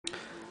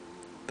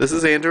This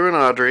is Andrew and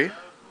Audrey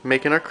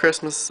making our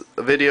Christmas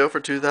video for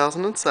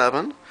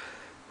 2007.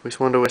 We just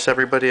wanted to wish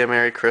everybody a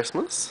Merry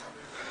Christmas.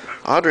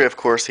 Audrey, of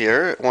course,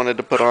 here wanted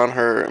to put on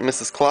her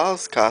Mrs.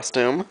 Claus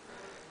costume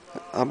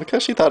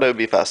because she thought it would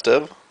be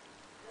festive.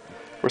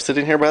 We're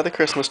sitting here by the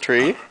Christmas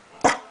tree.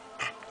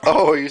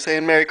 Oh, are you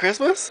saying Merry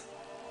Christmas?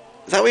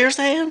 Is that what you're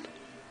saying?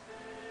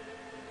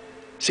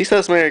 She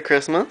says Merry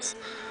Christmas.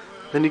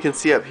 Then you can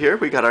see up here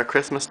we got our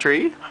Christmas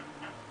tree.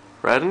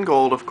 Red and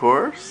gold, of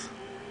course.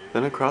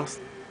 Then across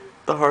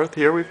the hearth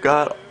here we've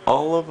got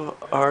all of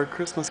our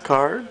Christmas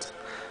cards.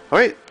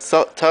 Alright,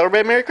 so tell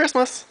everybody Merry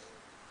Christmas.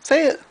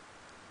 Say it.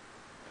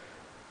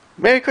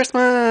 Merry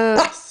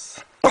Christmas!